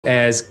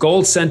as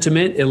gold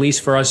sentiment, at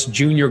least for us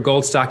junior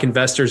gold stock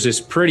investors, is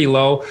pretty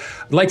low.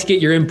 I'd like to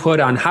get your input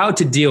on how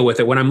to deal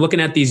with it. When I'm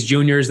looking at these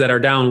juniors that are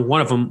down,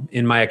 one of them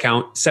in my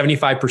account,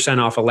 75%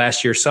 off of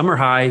last year's summer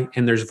high,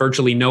 and there's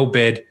virtually no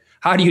bid.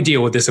 How do you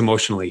deal with this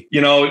emotionally?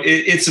 You know,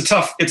 it's a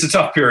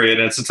tough period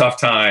and it's a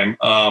tough time.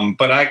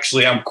 But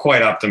actually, I'm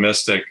quite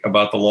optimistic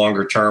about the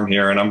longer term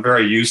here, and I'm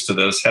very used to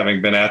this,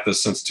 having been at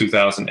this since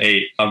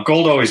 2008.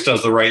 Gold always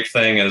does the right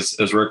thing,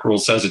 as Rick Rule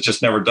says. It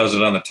just never does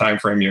it on the time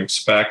frame you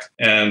expect.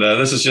 And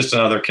this is just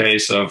another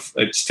case of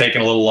it's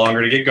taking a little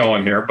longer to get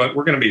going here, but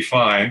we're going to be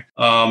fine.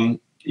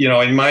 You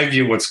know, in my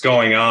view, what's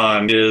going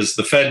on is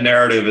the Fed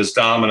narrative is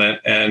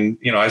dominant. And,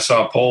 you know, I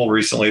saw a poll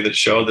recently that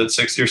showed that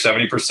 60 or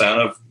 70%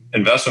 of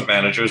investment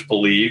managers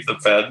believe the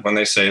Fed when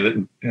they say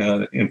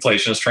that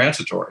inflation is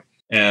transitory.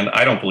 And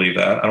I don't believe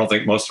that. I don't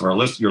think most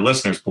of your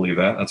listeners believe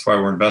that. That's why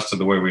we're invested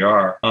the way we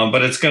are.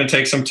 But it's going to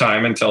take some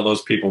time until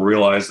those people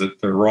realize that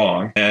they're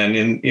wrong. And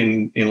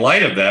in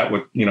light of that,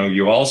 what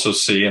you also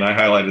see, and I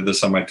highlighted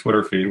this on my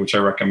Twitter feed, which I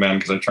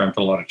recommend because I try and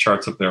put a lot of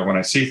charts up there when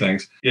I see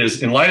things,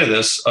 is in light of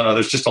this,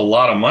 there's just a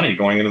lot of money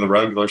going into the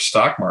regular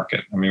stock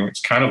market. I mean,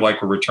 it's kind of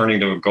like we're returning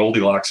to a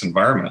Goldilocks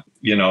environment.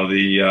 You know,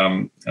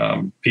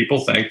 people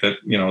think that,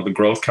 the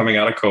growth coming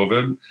out of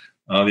COVID,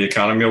 the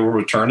economy will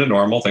return to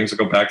normal. Things will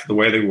go back to the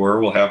way they were.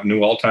 We'll have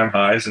new all-time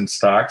highs in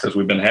stocks as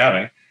we've been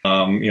having.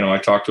 I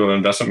talked to an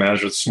investment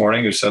manager this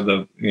morning who said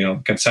the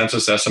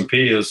consensus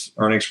S&P is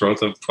earnings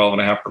growth of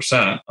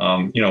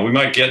 12.5%. We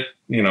might get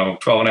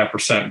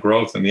 12.5%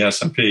 growth in the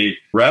S&P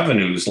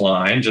revenues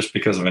line just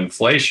because of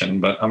inflation,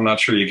 but I'm not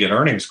sure you get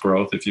earnings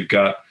growth if you've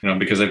got,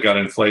 because they've got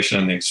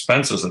inflation in the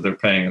expenses that they're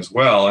paying as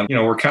well. And,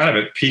 we're kind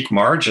of at peak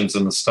margins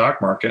in the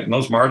stock market, and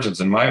those margins,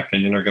 in my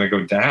opinion, are going to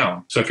go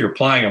down. So if you're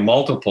applying a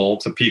multiple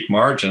to peak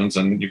margins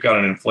and you've got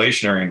an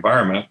inflationary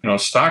environment,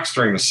 stocks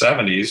during the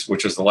 70s,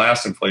 which is the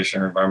last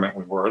inflationary environment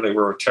they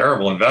were a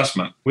terrible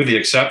investment, with the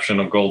exception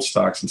of gold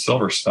stocks and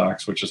silver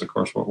stocks, which is, of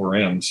course, what we're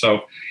in.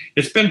 So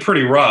it's been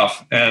pretty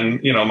rough.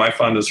 And, my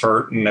fund is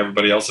hurt and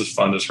everybody else's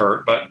fund is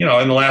hurt. But, in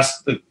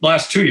the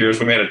last 2 years,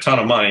 we made a ton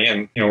of money.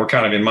 And, we're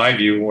kind of, in my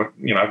view,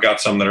 I've got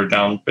some that are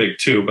down big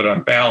too, but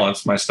on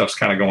balance, my stuff's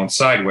kind of going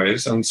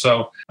sideways. And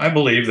so I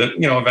believe that,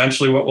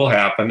 eventually what will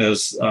happen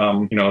is,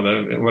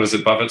 what is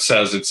it? Buffett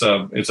says it's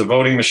a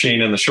voting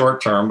machine in the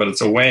short term, but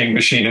it's a weighing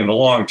machine in the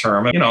long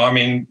term.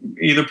 And,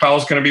 either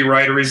Powell's going to be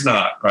right or he's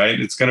not, right?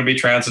 It's going to be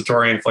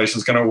transitory.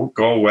 Inflation's going to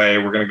go away.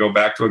 We're going to go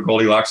back to a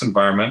Goldilocks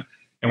environment,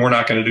 and we're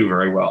not going to do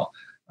very well.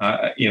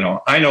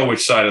 I know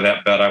which side of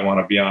that bet I want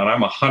to be on.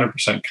 I'm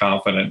 100%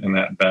 confident in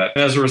that bet.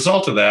 And as a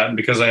result of that, and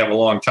because I have a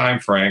long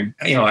time frame,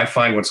 I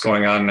find what's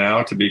going on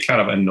now to be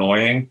kind of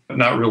annoying, but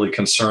not really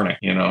concerning,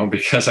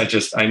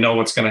 because I know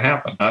what's going to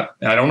happen. I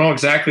don't know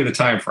exactly the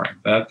time frame.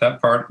 That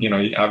part,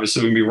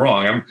 obviously we'd be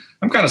wrong.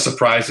 I'm kind of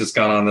surprised it's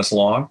gone on this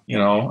long,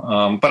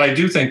 but I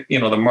do think,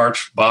 the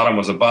March bottom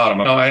was a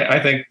bottom.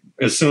 I think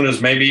as soon as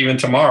maybe even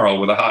tomorrow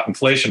with a hot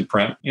inflation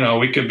print,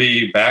 we could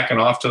be backing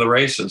off to the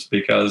races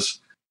because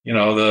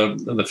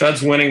the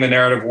Fed's winning the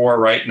narrative war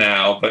right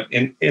now, but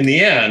in the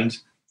end,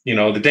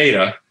 the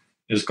data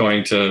is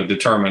going to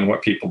determine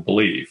what people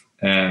believe.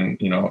 And,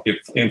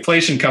 if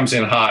inflation comes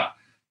in hot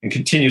and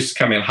continues to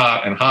come in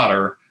hot and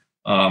hotter,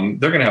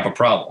 they're going to have a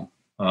problem.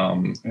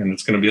 And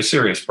it's going to be a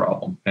serious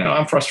problem. And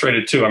I'm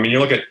frustrated too. I mean, you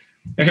look at,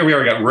 here we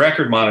are, we got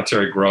record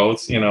monetary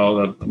growth,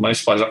 the money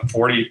supply is up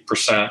 40%,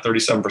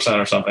 37%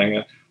 or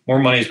something. More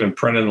money has been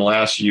printed in the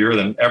last year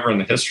than ever in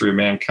the history of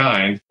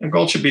mankind. And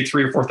gold should be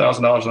 $3,000 or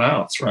 $4,000 an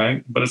ounce,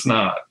 right? But it's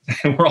not.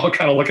 And we're all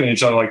kind of looking at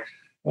each other like,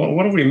 well,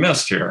 what have we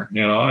missed here?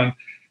 And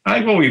I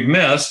think what we've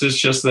missed is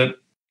just that,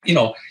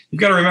 you've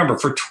got to remember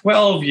for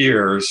 12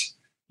 years,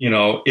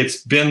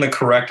 it's been the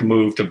correct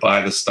move to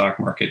buy the stock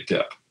market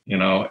dip.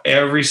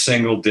 Every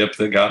single dip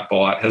that got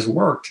bought has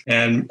worked.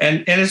 And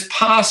it's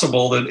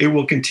possible that it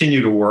will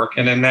continue to work.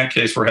 And in that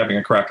case, we're having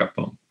a crack-up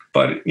boom.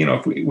 But,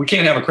 if we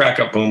can't have a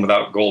crack-up boom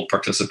without gold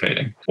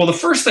participating. Well, the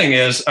first thing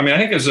is, I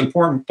think it's an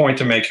important point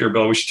to make here,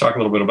 Bill. We should talk a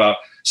little bit about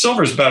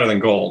silver is better than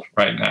gold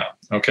right now.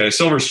 Okay,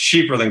 silver is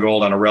cheaper than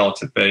gold on a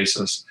relative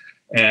basis.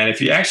 And if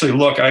you actually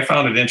look, I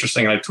found it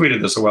interesting, and I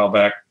tweeted this a while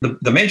back,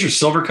 the major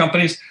silver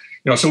companies,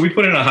 so we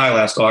put in a high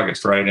last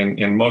August, right,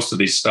 in most of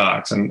these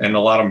stocks, and a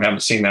lot of them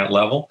haven't seen that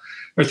level.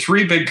 There are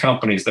three big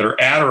companies that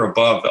are at or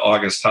above the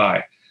August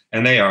high,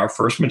 and they are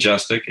First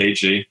Majestic,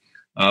 AG,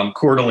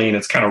 Coeur d'Alene,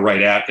 it's kind of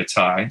right at its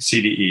high,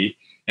 CDE,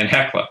 and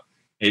Hecla,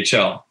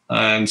 HL.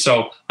 And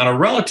so on a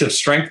relative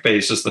strength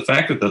basis, the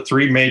fact that the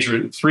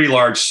three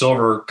large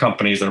silver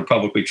companies that are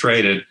publicly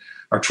traded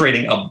are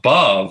trading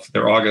above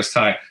their August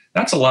high,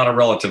 that's a lot of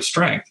relative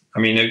strength. I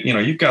mean,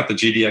 you've got the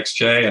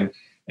GDXJ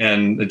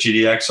and the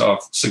GDX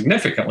off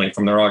significantly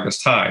from their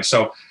August high.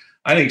 So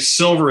I think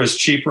silver is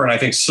cheaper, and I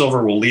think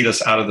silver will lead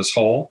us out of this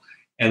hole.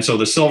 And so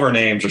the silver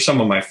names are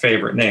some of my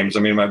favorite names. I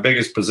mean, my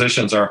biggest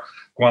positions are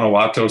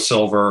Guanajuato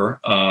Silver,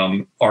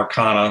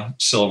 Arcana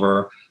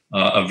Silver,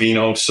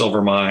 Avino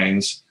Silver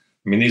Mines.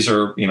 I mean, these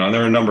are, and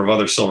there are a number of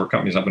other silver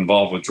companies I'm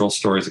involved with, Drill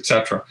Stories, et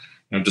cetera.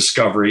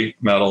 Discovery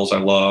Metals, I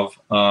love.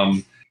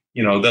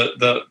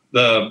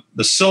 the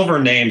silver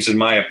names, in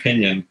my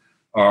opinion,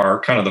 are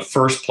kind of the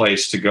first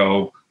place to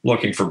go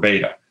looking for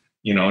beta.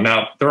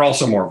 Now they're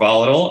also more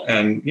volatile,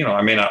 and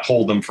I may not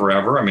hold them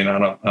forever. I mean,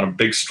 on a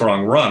big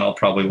strong run, I'll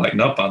probably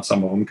lighten up on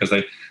some of them because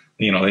they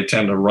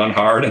tend to run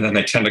hard and then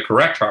they tend to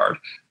correct hard.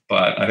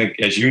 But I think,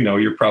 as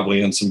you're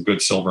probably in some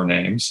good silver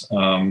names.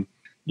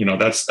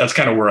 That's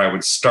kind of where I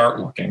would start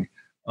looking.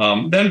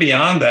 Then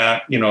beyond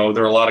that, there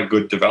are a lot of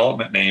good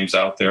development names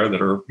out there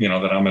that are,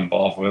 that I'm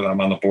involved with.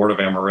 I'm on the board of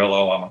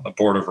Amarillo. I'm on the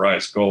board of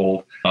Rise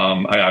Gold.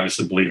 I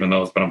obviously believe in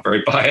those, but I'm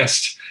very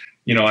biased.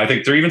 I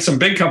think there are even some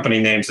big company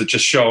names that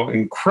just show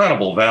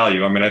incredible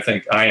value. I mean, I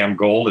think IM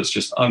Gold is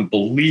just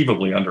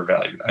unbelievably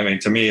undervalued. I mean,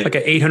 to me, like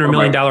an $800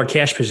 million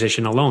cash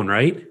position alone,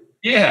 right?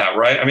 Yeah,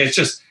 right. I mean, it's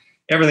just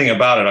everything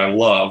about it I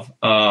love.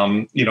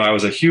 I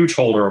was a huge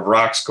holder of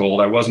Rox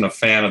Gold. I wasn't a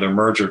fan of their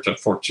merger to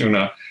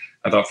Fortuna.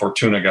 I thought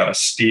Fortuna got a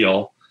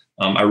steal.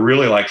 I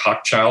really like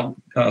Hochschild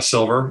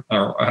silver,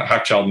 or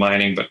Hochschild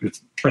mining, but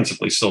it's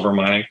principally silver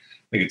mining.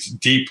 I think it's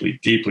deeply,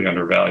 deeply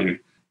undervalued.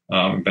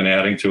 I've been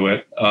adding to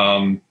it.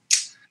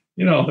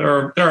 There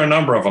are a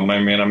number of them. I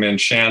mean, I'm in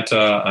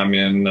Shanta. I'm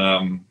in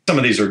some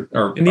of these are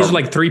and these are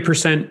like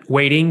 3%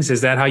 weightings.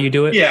 Is that how you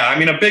do it? Yeah, I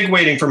mean, a big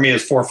weighting for me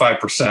is 4 or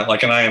 5%.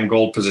 Like an IM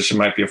Gold position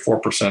might be a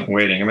 4%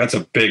 weighting. I mean, that's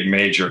a big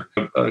major.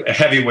 A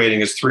heavy weighting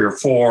is 3 or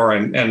 4,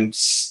 and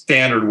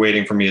standard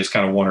weighting for me is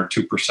kind of 1 or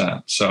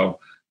 2%. So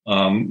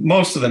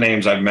most of the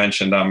names I've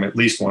mentioned, I'm at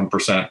least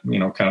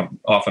 1%. Kind of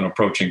often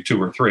approaching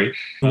 2 or 3.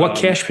 What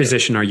cash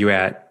position are you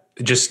at?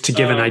 Just to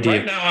give an idea.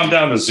 Right now, I'm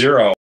down to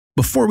 0.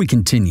 Before we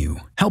continue,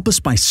 help us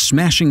by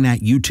smashing that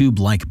YouTube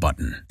like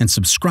button and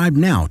subscribe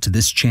now to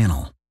this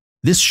channel.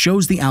 This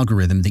shows the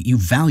algorithm that you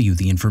value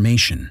the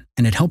information,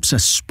 and it helps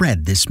us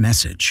spread this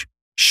message.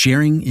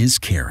 Sharing is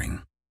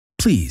caring.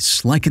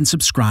 Please like and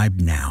subscribe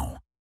now.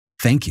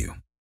 Thank you.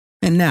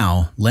 And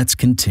now let's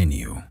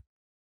continue.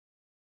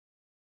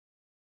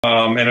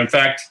 And in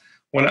fact,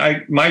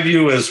 my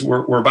view is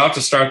we're about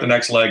to start the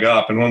next leg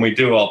up, and when we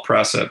do, I'll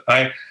press it.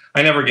 I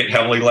never get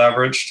heavily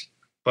leveraged,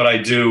 but I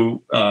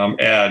do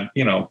add,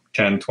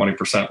 10,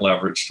 20%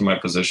 leverage to my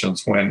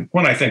positions when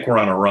I think we're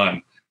on a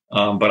run.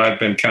 But I've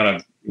been kind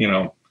of,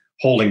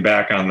 holding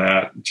back on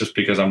that just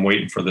because I'm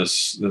waiting for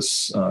this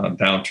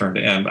downturn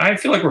to end. I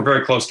feel like we're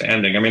very close to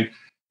ending. I mean,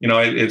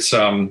 it's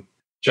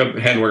Jeb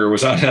Henwiger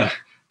was on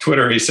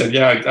Twitter. He said,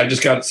 yeah, I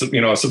just got,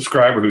 a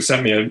subscriber who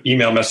sent me an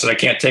email message. I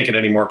can't take it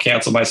anymore.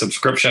 Cancel my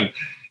subscription.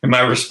 And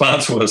my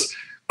response was,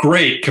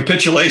 great,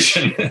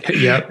 capitulation.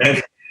 Yeah.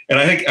 And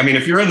I think,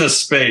 if you're in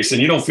this space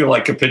and you don't feel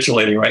like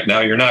capitulating right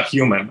now, you're not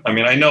human. I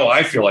mean, I know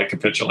I feel like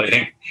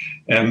capitulating,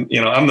 and,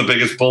 I'm the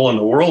biggest bull in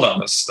the world on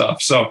this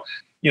stuff. So,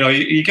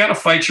 you got to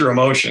fight your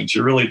emotions.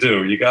 You really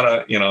do. You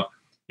got to,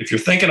 if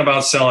you're thinking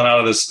about selling out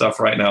of this stuff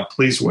right now,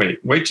 please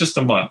wait just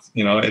a month,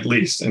 at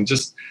least, and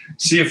just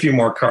see a few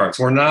more cards.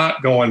 We're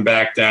not going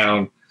back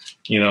down,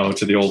 to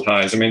the old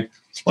highs. I mean,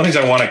 one of the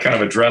things I want to kind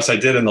of address, I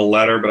did in the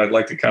letter, but I'd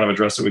like to kind of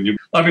address it with you. A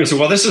lot of people say,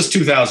 well, this is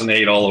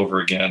 2008 all over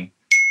again.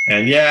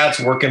 And yeah,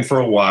 it's working for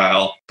a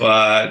while,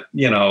 but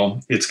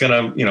it's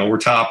gonna, we're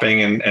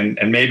topping,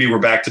 and maybe we're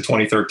back to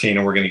 2013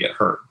 and we're gonna get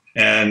hurt.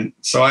 And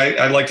so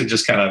I'd like to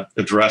just kind of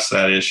address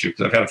that issue,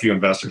 because I've had a few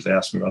investors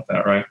ask me about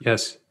that. Right?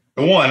 Yes.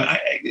 The one, I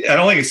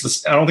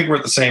don't think we're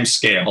at the same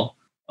scale.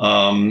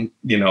 In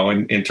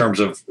terms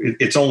of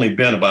it's only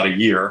been about a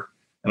year,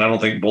 and I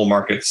don't think bull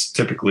markets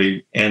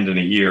typically end in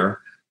a year.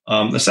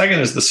 The second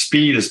is the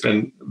speed has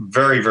been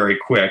very, very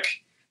quick.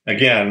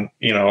 Again,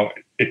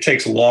 it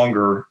takes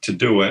longer to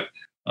do it,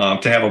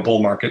 to have a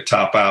bull market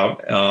top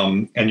out.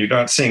 And you're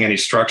not seeing any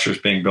structures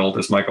being built,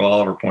 as Michael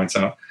Oliver points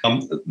out.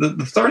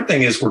 The third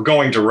thing is we're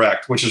going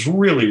direct, which is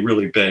really,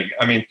 really big.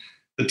 I mean,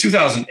 the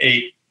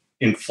 2008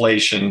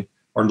 inflation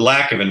or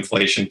lack of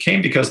inflation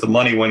came because the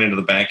money went into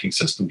the banking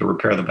system to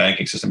repair the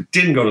banking system. It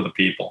didn't go to the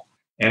people.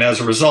 And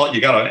as a result,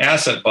 you got an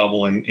asset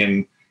bubble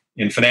in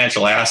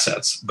financial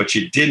assets, but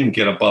you didn't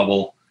get a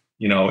bubble,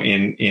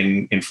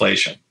 in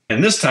inflation.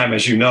 And this time,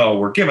 as you know,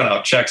 we're giving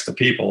out checks to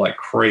people like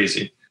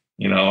crazy,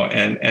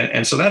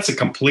 and so that's a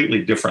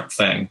completely different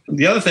thing.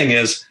 The other thing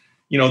is,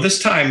 this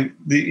time,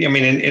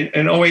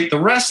 in 08, the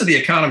rest of the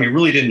economy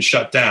really didn't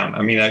shut down.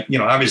 I mean,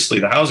 obviously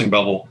the housing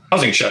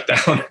shut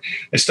down.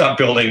 They stopped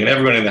building, and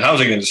everybody in the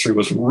housing industry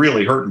was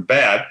really hurting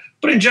bad.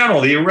 But in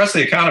general, the rest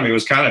of the economy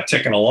was kind of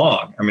ticking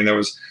along. I mean,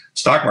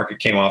 stock market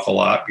came off a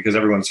lot because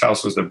everyone's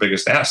house was their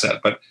biggest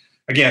asset. But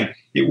again,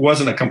 it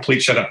wasn't a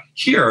complete shutdown.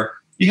 Here,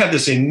 you had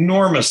this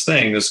enormous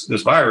thing,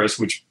 this virus,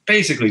 which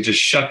basically just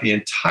shut the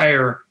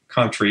entire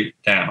country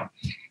down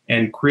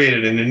and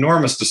created an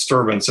enormous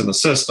disturbance in the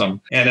system.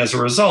 And as a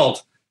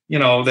result, you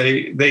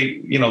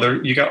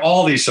got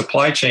all these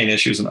supply chain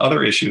issues and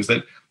other issues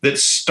that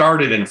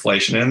started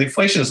inflation. And the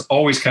inflation has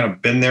always kind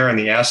of been there in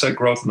the asset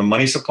growth and the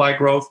money supply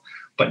growth.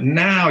 But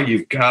now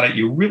you've got it.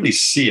 You really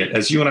see it.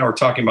 As you and I were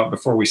talking about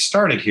before we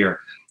started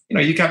here,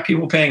 you got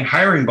people paying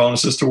hiring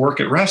bonuses to work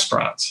at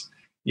restaurants.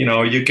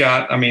 We've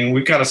got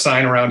a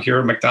sign around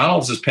here.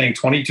 McDonald's is paying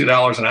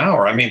 $22 an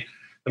hour. I mean,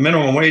 the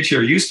minimum wage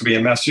here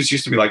in Massachusetts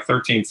used to be like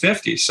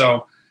 $13.50.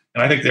 So,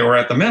 And I think they were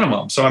at the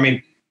minimum. So, I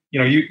mean,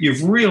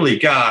 you've really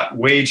got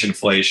wage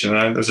inflation.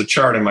 And there's a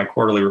chart in my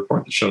quarterly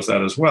report that shows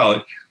that as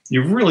well.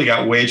 You've really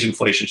got wage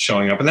inflation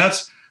showing up. And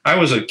I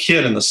was a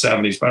kid in the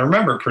 70s, but I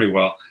remember it pretty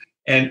well.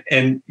 And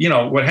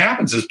what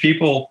happens is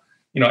people,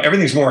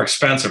 everything's more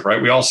expensive,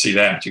 right? We all see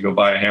that. You go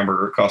buy a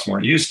hamburger, it costs more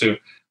than it used to.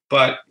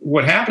 But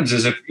what happens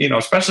is if,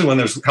 especially when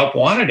there's help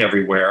wanted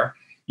everywhere,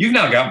 you've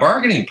now got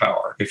bargaining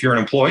power if you're an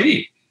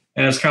employee.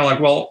 And it's kind of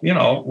like, well,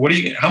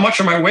 how much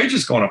are my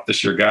wages going up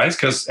this year, guys?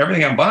 Because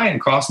everything I'm buying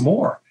costs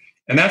more.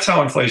 And that's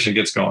how inflation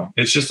gets going.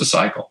 It's just a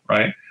cycle,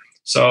 right?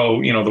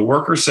 So, the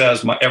worker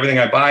says, everything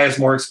I buy is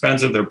more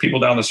expensive. There are people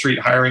down the street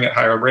hiring at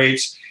higher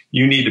rates.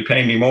 You need to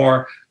pay me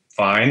more.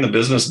 Fine, the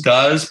business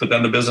does. But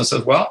then the business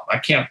says, well, I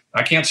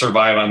can't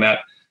survive on that,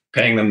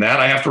 paying them that.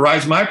 I have to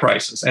rise my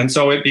prices. And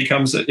so it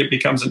becomes an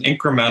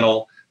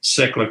incremental,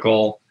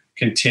 cyclical,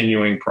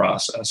 continuing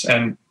process.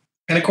 And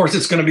of course,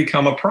 it's going to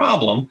become a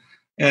problem.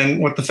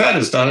 And what the Fed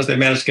has done is they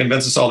managed to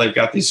convince us all they've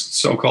got these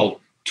so-called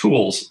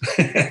tools.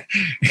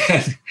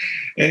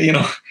 and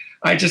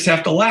I just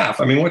have to laugh.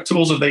 I mean, what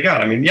tools have they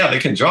got? I mean, yeah, they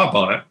can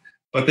jawbone it,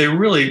 but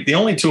the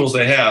only tools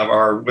they have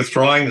are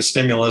withdrawing the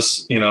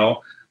stimulus,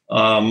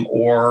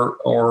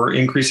 or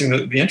increasing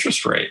the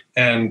interest rate.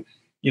 And,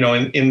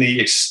 in the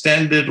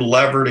extended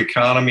levered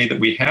economy that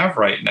we have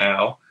right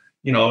now,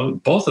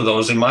 both of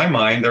those, in my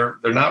mind, they're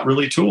not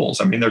really tools.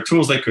 I mean, they're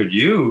tools they could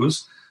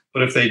use,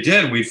 but if they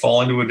did, we'd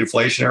fall into a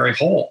deflationary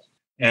hole.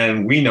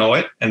 And we know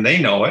it, and they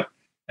know it.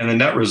 And the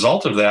net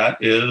result of that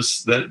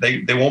is that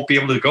they won't be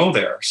able to go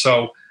there.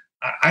 So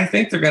I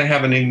think they're going to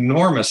have an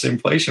enormous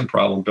inflation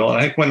problem, Bill. And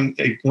I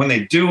think when they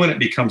do and it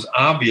becomes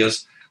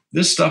obvious,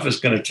 this stuff is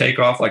going to take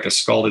off like a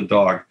scalded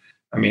dog.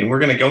 I mean, we're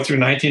going to go through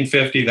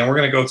 1950, then we're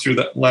going to go through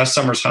the last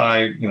summer's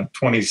high,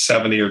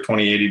 2070 or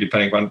 2080,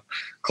 depending on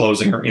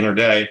closing or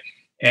interday.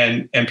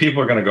 And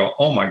people are going to go,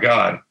 oh my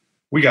God,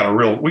 we got a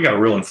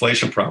real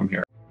inflation problem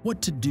here.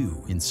 What to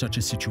do in such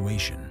a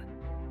situation?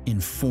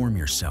 Inform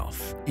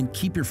yourself and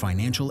keep your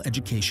financial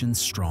education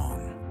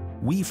strong.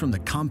 We from the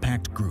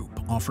Compact Group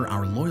offer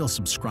our loyal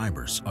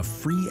subscribers a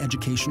free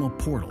educational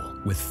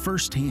portal with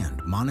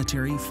first-hand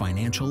monetary,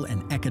 financial,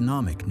 and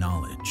economic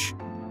knowledge.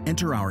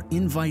 Enter our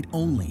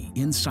invite-only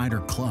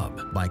Insider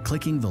Club by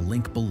clicking the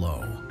link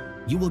below.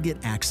 You will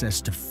get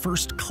access to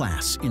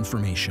first-class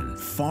information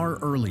far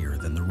earlier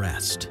than the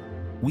rest.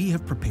 We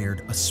have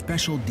prepared a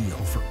special deal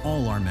for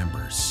all our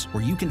members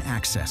where you can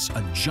access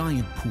a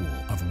giant pool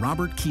of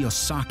Robert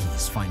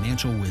Kiyosaki's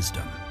financial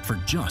wisdom for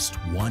just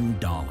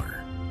 $1.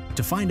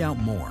 To find out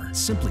more,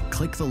 simply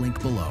click the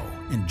link below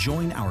and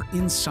join our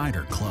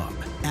Insider Club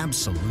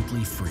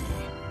absolutely free.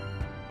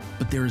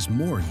 But there is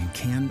more you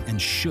can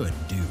and should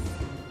do.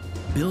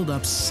 Build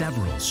up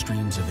several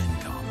streams of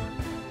income.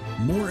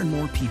 More and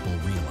more people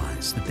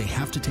realize that they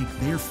have to take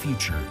their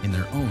future in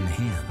their own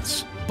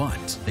hands,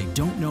 but they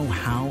don't know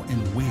how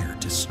and where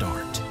to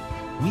start.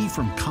 We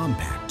from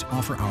Compact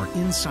offer our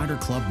Insider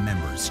Club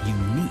members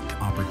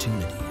unique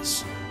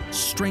opportunities.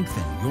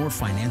 Strengthen your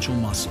financial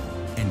muscle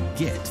and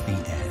get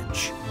the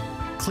edge.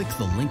 Click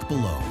the link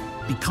below.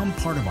 Become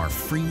part of our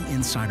free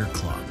Insider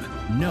Club.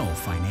 No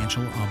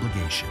financial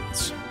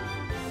obligations.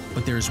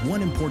 But there's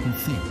one important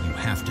thing you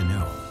have to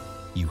know.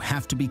 You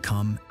have to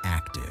become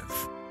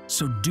active.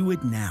 So do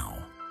it now.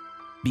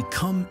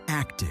 Become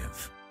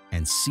active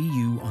and see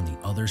you on the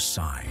other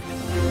side.